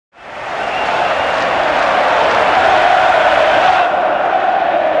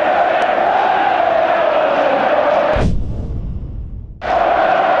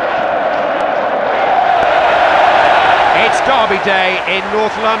day in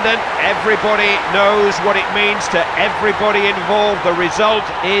North London. Everybody knows what it means to everybody involved. The result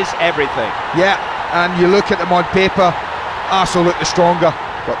is everything. Yeah, and you look at them on paper, Arsenal look the stronger.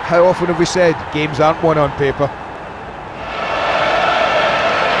 But how often have we said games aren't won on paper?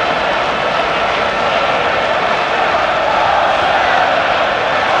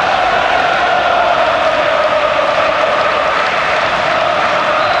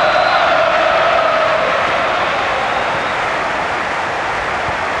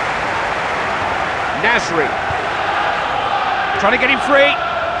 Nasri trying to get him free.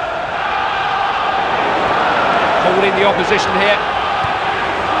 Holding the opposition here.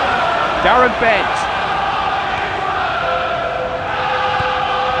 Darren Bent.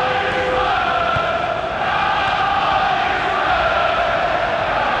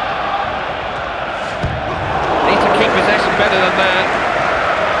 Needs to keep possession better than that.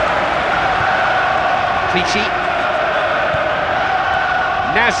 Clichy.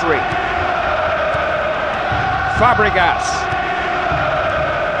 Nasri. Fabregas,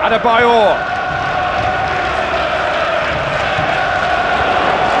 Adebayor,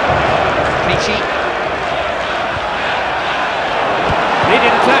 Clichy, needed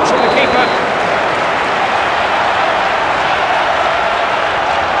a touch from the keeper.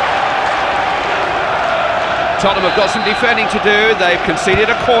 Tottenham have got some defending to do. They've conceded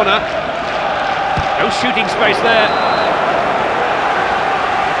a corner. No shooting space there.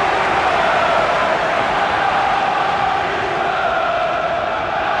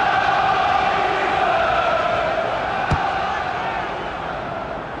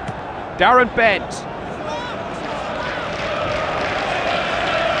 Darren Bent.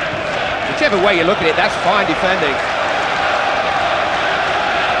 Whichever way you look at it, that's fine defending.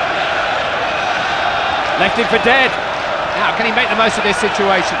 Left him for dead. Now, can he make the most of this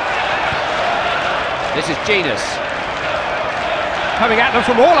situation? This is Genius. Coming at them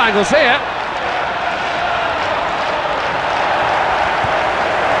from all angles here.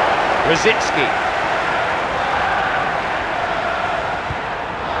 Rosicki.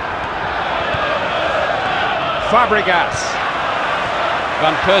 Fabregas,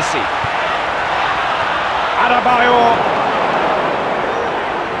 Van Persie, Adebayor,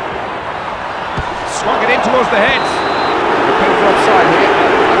 swung it in towards the head. Looking for offside here.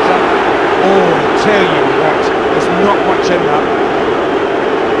 Oh, I tell you what, there's not much in that.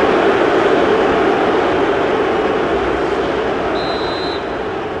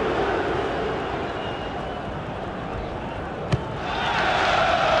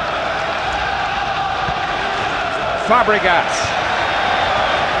 Fabregas,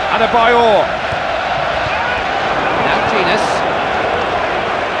 Adebayor, now Genius,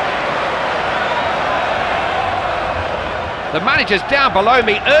 the manager's down below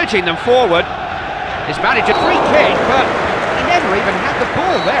me, urging them forward. His manager free kick, but he never even had the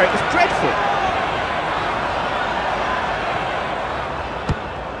ball there. It was dreadful.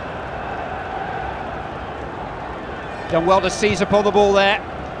 Done well to seize upon the ball there.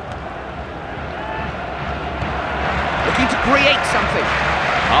 Looking to create something.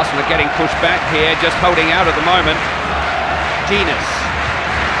 Arsenal are getting pushed back here, just holding out at the moment. Genius.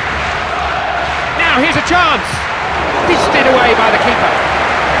 Now here's a chance. Fisted away by the keeper.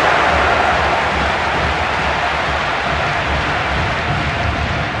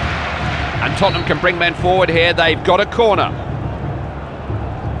 And Tottenham can bring men forward here. They've got a corner.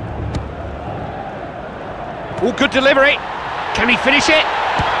 Oh, good delivery. Can he finish it?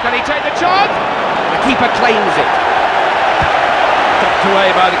 Can he take the chance? The keeper claims it. Tucked away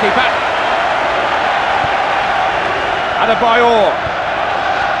by the keeper. Adebayor.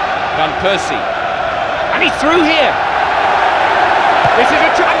 Van Persie. And he's through here. This is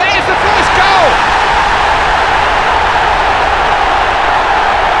a chance. There's the first goal!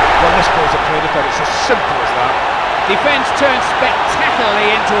 Well, this goal's a clear defence. It's as simple as that. Defence turns spectacularly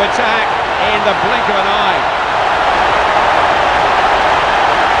into attack in the blink of an eye.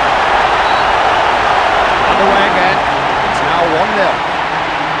 Underway again. It's now 1-0.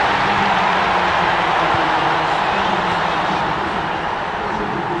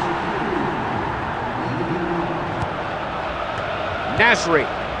 Nasri,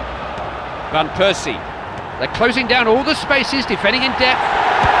 Van Persie, they're closing down all the spaces, defending in depth.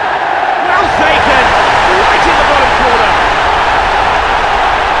 Well taken, right in the bottom corner.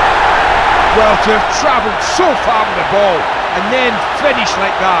 Well, to have travelled so far with the ball and then finish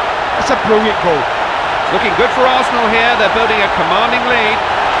like that, that's a brilliant goal. Looking good for Arsenal here, they're building a commanding lead.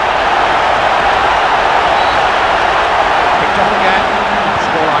 Picked up again,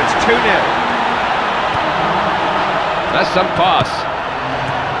 scoreline's 2-0. That's some pass.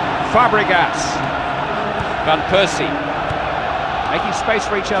 Fabregas, Van Persie, Making space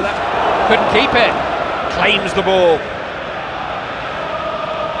for each other. Couldn't keep it. Claims the ball.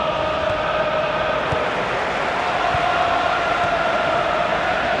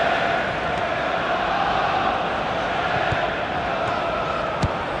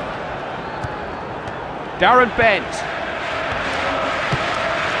 Darren Bent.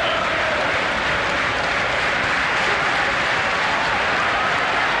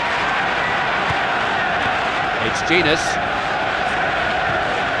 It's Genus.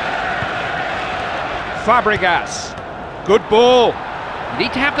 Fabregas. Good ball. You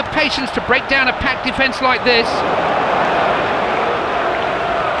need to have the patience to break down a packed defence like this.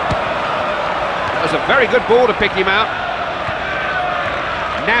 That was a very good ball to pick him out.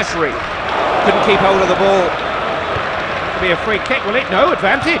 Nasri. Couldn't keep hold of the ball. It'll be a free kick, will it? No,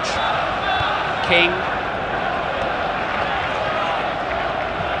 advantage. King.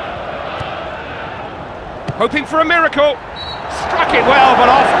 Hoping for a miracle. Struck it well, but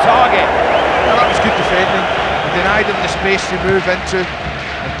off target. Well, that was good defending. He denied him the space to move into,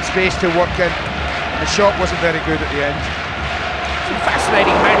 and space to work in. The shot wasn't very good at the end. Some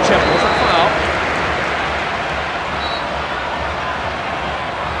fascinating matchup, was a foul.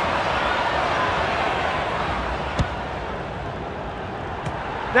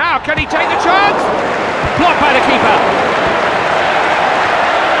 Now, can he take the chance? Blocked by the keeper.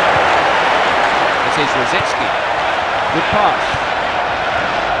 This is Rosicki. Good pass.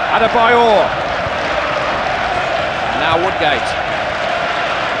 Adebayor. Now Woodgate.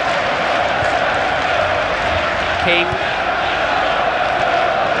 King.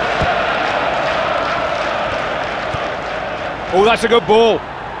 Oh, that's a good ball.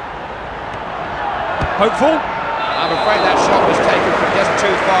 Hopeful? I'm afraid that shot was taken from just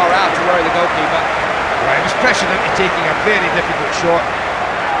too far out to worry the goalkeeper. Right, he was pressured into taking a very difficult shot.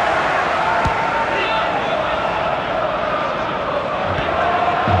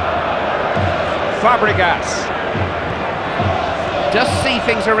 Fabregas. Does see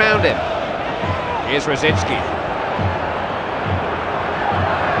things around him. Here's Rosicki.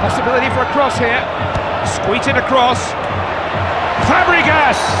 Possibility for a cross here. Squeeze it across.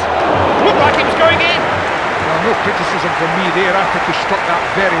 Fabregas! Looked like it was going in. Well, no criticism from me there. I think he struck that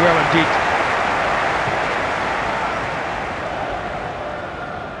very well indeed.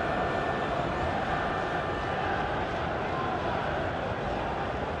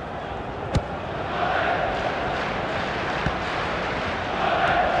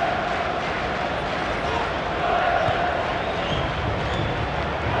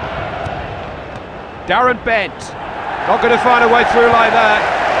 Darren Bent. Not going to find a way through like that.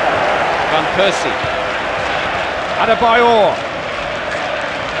 Van Persie. Adebayor.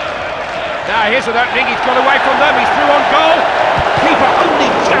 Now here's an opening, he's got away from them, he's through on goal. Keeper only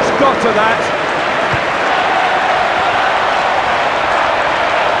just got to that.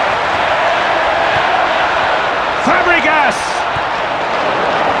 Fabregas.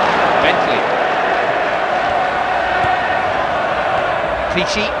 Bentley.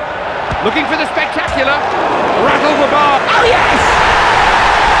 Clichy. Looking for the spectacular. Rattle the bar. Oh yes!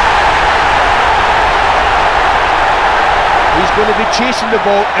 He's going to be chasing the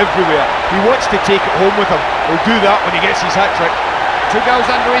ball everywhere. He wants to take it home with him. He'll do that when he gets his hat-trick. 2 goals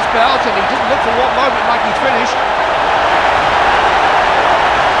under his belt and he doesn't look for one moment like he's finished.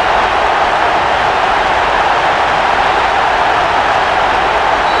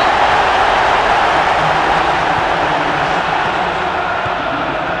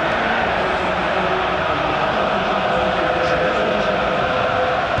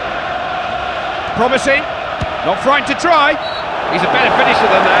 Promising, not frightened to try. He's a better finisher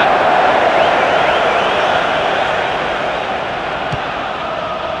than that.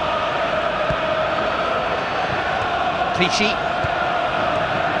 Clichy.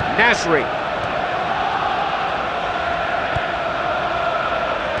 Nasri.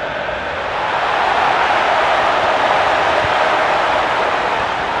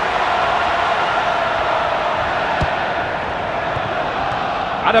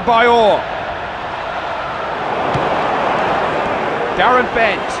 Adebayor. Darren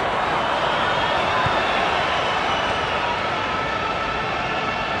Bent.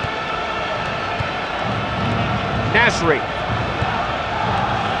 Nasri.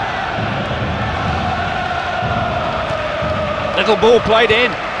 Little ball played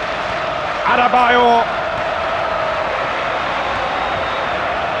in. Adebayor.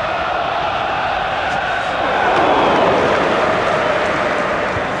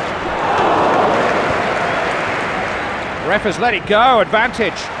 Ref has let it go,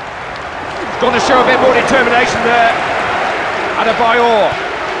 advantage. He's going to show a bit more determination there. Adebayor.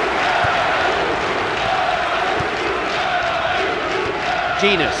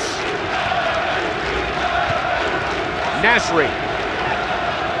 Genus. Nasri.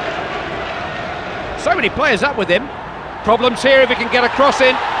 So many players up with him. Problems here if he can get a cross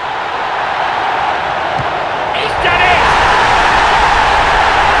in. He's done it!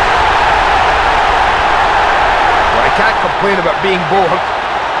 Well, I can't complain about being bored.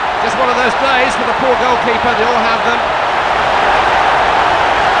 Just one of those days for the poor goalkeeper, they all have them.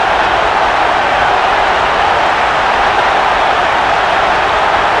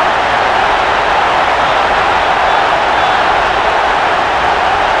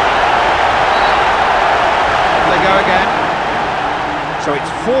 They go again. So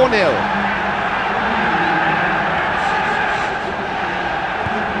it's 4-0.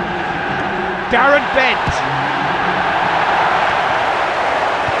 Darren Bent.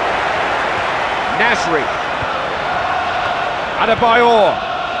 Nasri. Adebayor.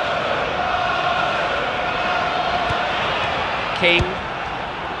 King.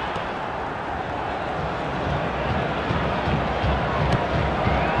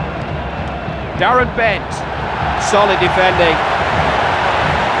 Darren Bent. Solid defending.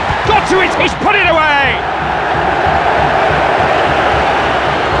 Got to it! He's put it away!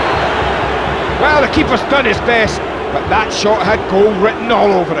 Well, the keeper's done his best, but that shot had goal written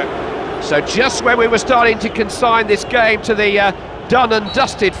all over it. So just when we were starting to consign this game to the done and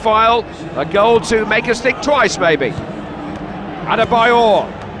dusted file, a goal to make us think twice, maybe. Adebayor.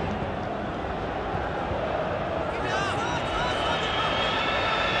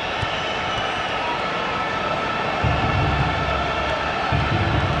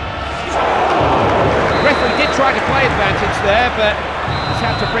 The referee did try to play advantage there, but he's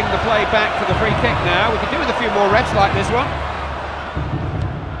had to bring the play back for the free kick now. We could do with a few more refs like this one.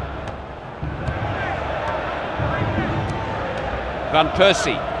 Van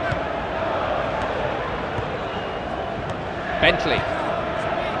Persie. Bentley.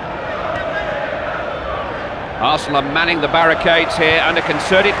 Arsenal are manning the barricades here under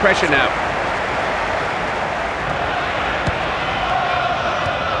concerted pressure now.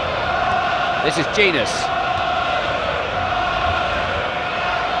 This is Genus.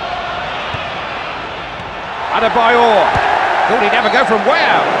 Adebayor. Thought he'd never go from way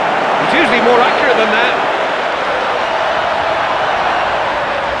out. He's usually more accurate than that.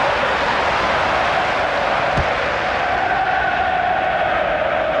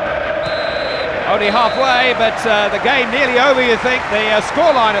 Only halfway, but the game nearly over, you think. The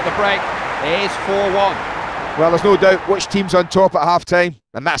scoreline at the break is 4-1. Well, there's no doubt which team's on top at half-time,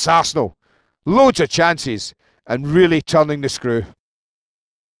 and that's Arsenal. Loads of chances, and really turning the screw.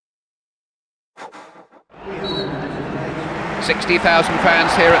 60,000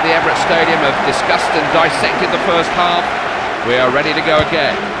 fans here at the Emirates Stadium have discussed and dissected the first half. We are ready to go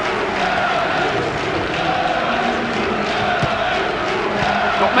again.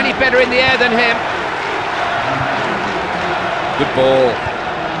 Not many better in the air than him. Good ball.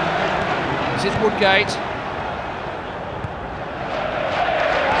 This is Woodgate.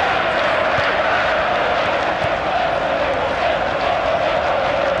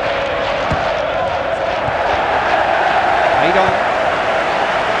 Played on.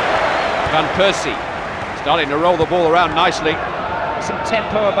 Van Persie starting to roll the ball around nicely. Some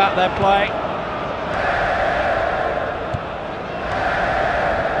tempo about their play.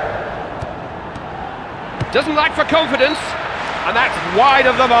 Doesn't lack for confidence, and that's wide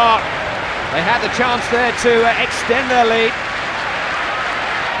of the mark. They had the chance there to extend their lead.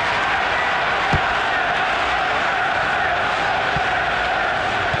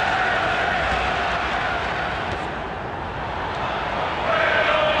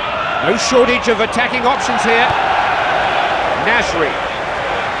 No shortage of attacking options here. Nasri.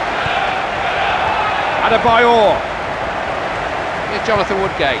 Adebayor. Here's Jonathan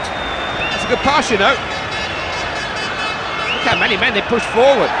Woodgate. That's a good pass, you know. Look how many men they push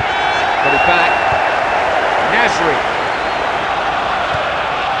forward. Got it back. Nasri.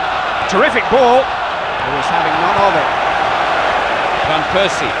 Terrific ball. He was having none of it. Van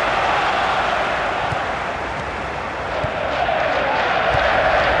Persie.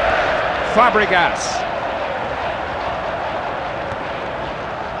 Fabregas.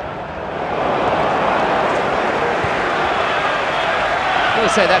 I'm going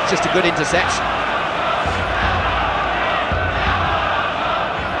to say that's just a good interception.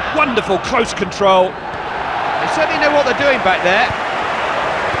 Wonderful close control. They certainly know what they're doing back there.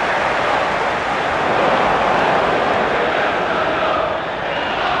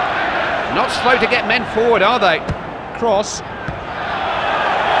 Not slow to get men forward, are they? Cross.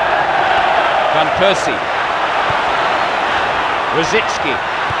 Van Persie. Rosicki.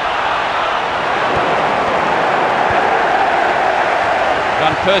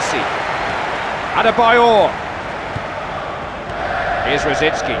 Van Persie. Adebayor. Here's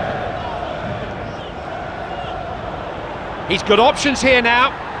Rosicky. He's got options here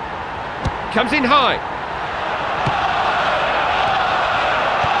now. Comes in high.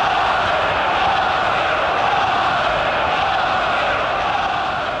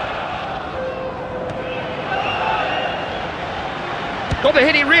 Got the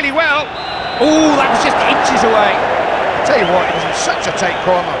hitting really well. Oh, that was just inches away. I tell you what, it was in such a tight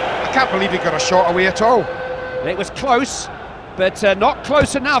corner. I can't believe he got a shot away at all. It was close, but not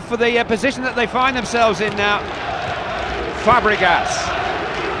close enough for the position that they find themselves in now. Fabregas.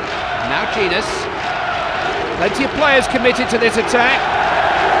 Now Genus. Plenty of players committed to this attack.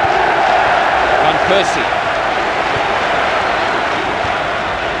 Van Persie.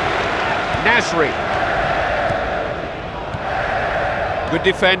 Nasri. Good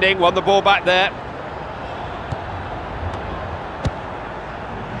defending, won the ball back there.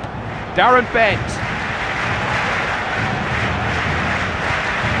 Darren Bent.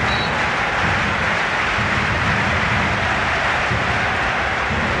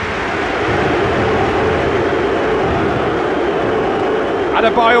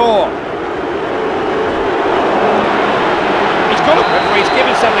 Adebayor. He's got a referee's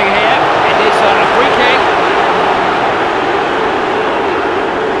given something here. It is a free kick.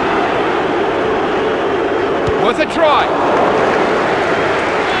 Worth a try.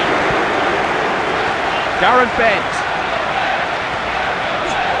 Darren Bent.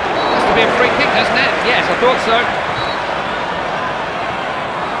 Has to be a free kick, doesn't it? Yes, I thought so.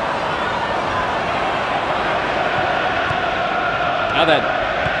 Now then.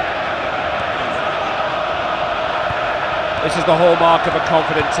 This is the hallmark of a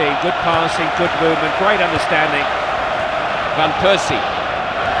confident team. Good passing, good movement, great understanding. Van Persie.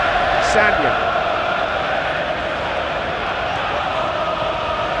 Sanya.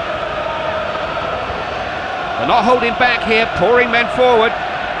 They're not holding back here, pouring men forward.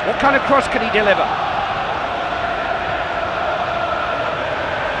 What kind of cross can he deliver?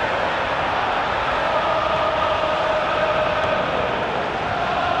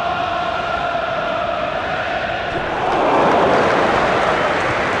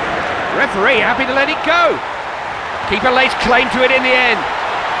 Referee happy to let it go. Keeper lays claim to it in the end.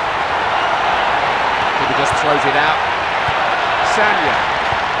 Keeper just throws it out. Sanya.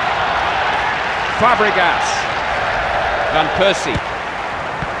 Fabregas. Van Persie.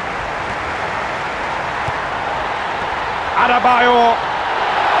 Adebayor.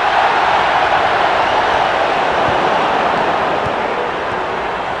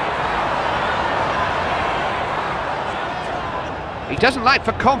 He doesn't lack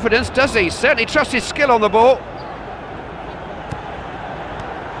for confidence, does he? Certainly trusts his skill on the ball.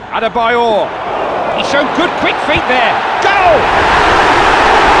 Adebayor. He's shown good quick feet there. Goal!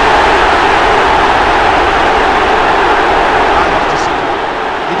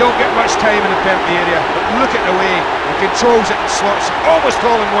 Don't get much time in the penalty area, but look at the way he controls it and slots it, almost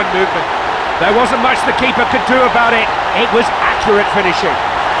all in one movement. There wasn't much the keeper could do about it. It was accurate finishing.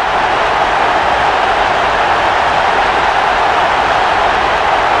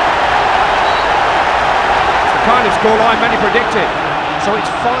 It's the kind of scoreline many predicted. So it's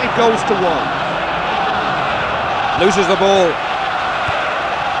 5 goals to 1. Loses the ball.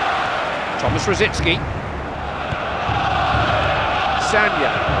 Thomas Rosicky. Sanya.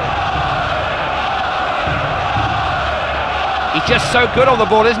 He's just so good on the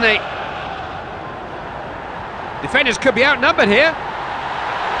ball, isn't he? Defenders could be outnumbered here.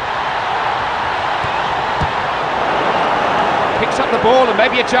 Picks up the ball and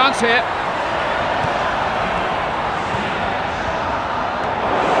maybe a chance here.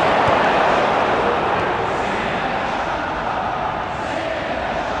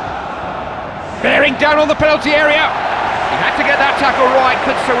 Bearing down on the penalty area. He had to get that tackle right,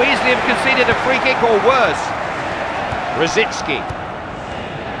 could so easily have conceded a free kick or worse. Rosicky.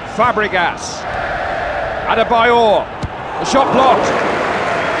 Fabregas. Adebayor. The shot blocked.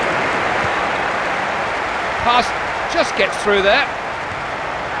 Pass just gets through there.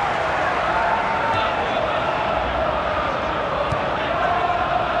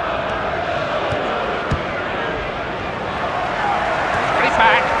 Get it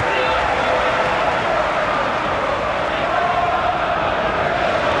back.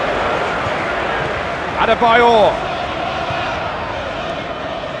 Adebayor.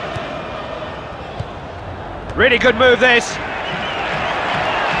 Really good move this.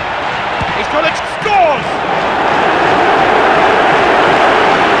 He's got it, scores!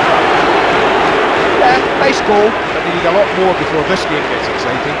 Yeah, nice goal, but they need a lot more before this game gets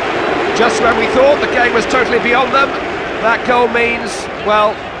exciting. Just when we thought the game was totally beyond them, That goal means,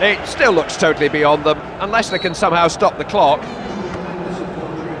 well, it still looks totally beyond them, unless they can somehow stop the clock.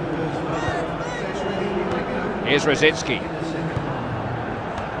 Here's Rosicki.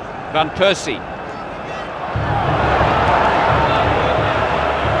 Van Persie.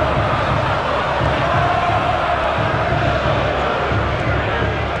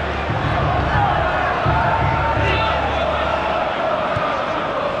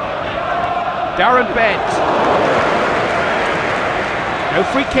 Darren Bent. No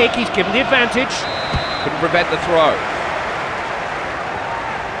free kick, he's given the advantage. Couldn't prevent the throw.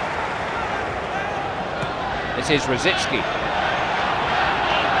 This is Rosicki.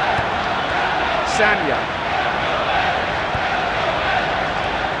 Sanya.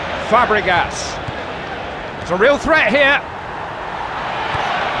 Fabregas. It's a real threat here.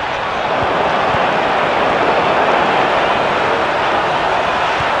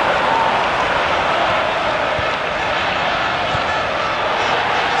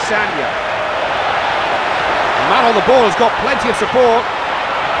 Sanya. The man on the ball has got plenty of support.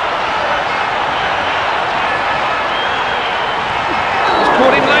 He's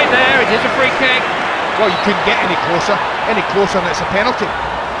caught him late there, it is a free kick. Well, you couldn't get any closer and it's a penalty.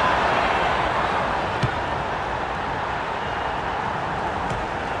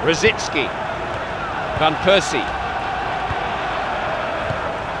 Rosicki. Van Persie.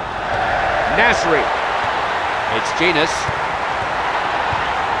 Nasri. It's Genus.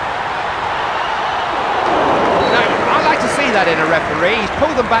 That in a referee, he's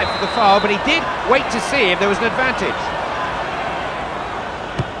pulled them back for the foul, but he did wait to see if there was an advantage.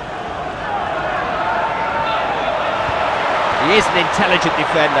 He is an intelligent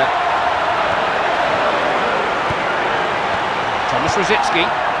defender. Thomas Rosicki.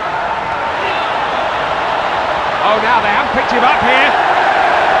 Oh, now they haven't picked him up here.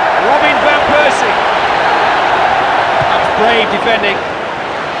 Robin Van Persie. That's brave defending.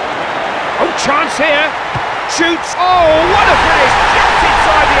 Oh, chance here. Shoots, oh, what a finish, just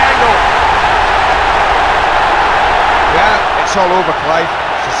inside the angle. Yeah, it's all over, Clive,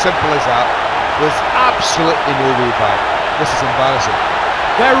 it's as simple as that. There's absolutely no way back. This is embarrassing.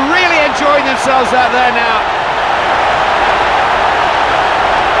 They're really enjoying themselves out there now.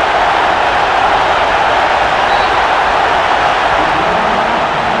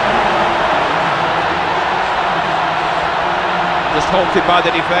 Just halted by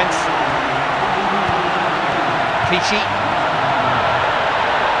the defence. Clichy.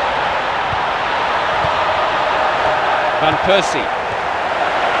 Van Persie.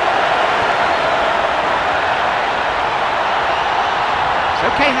 It's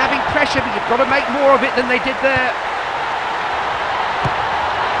okay having pressure, but you've got to make more of it than they did there.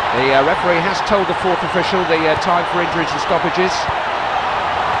 The referee has told the fourth official the time for injuries and stoppages.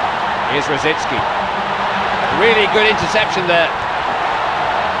 Here's Rosicki. Really good interception there.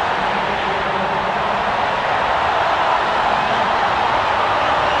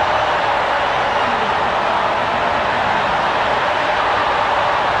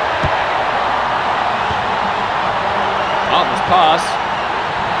 Pass.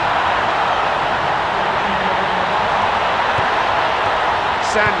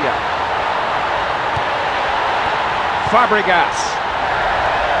 Sanya. Fabregas.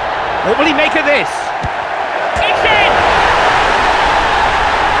 What will he make of this? It's in!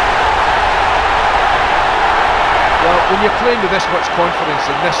 Well, when you're playing with this much confidence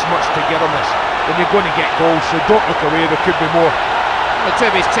and this much togetherness, then you're going to get goals, so don't look away, there could be more. Well,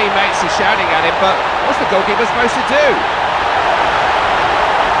 two of his teammates are shouting at him, but what's the goalkeeper supposed to do?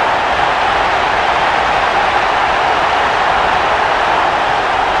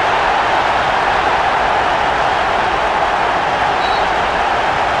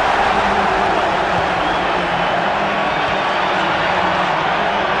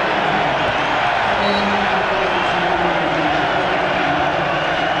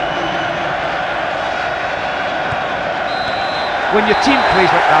 When your team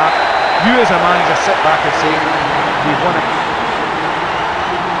plays like that, you as a manager sit back and say, we've won a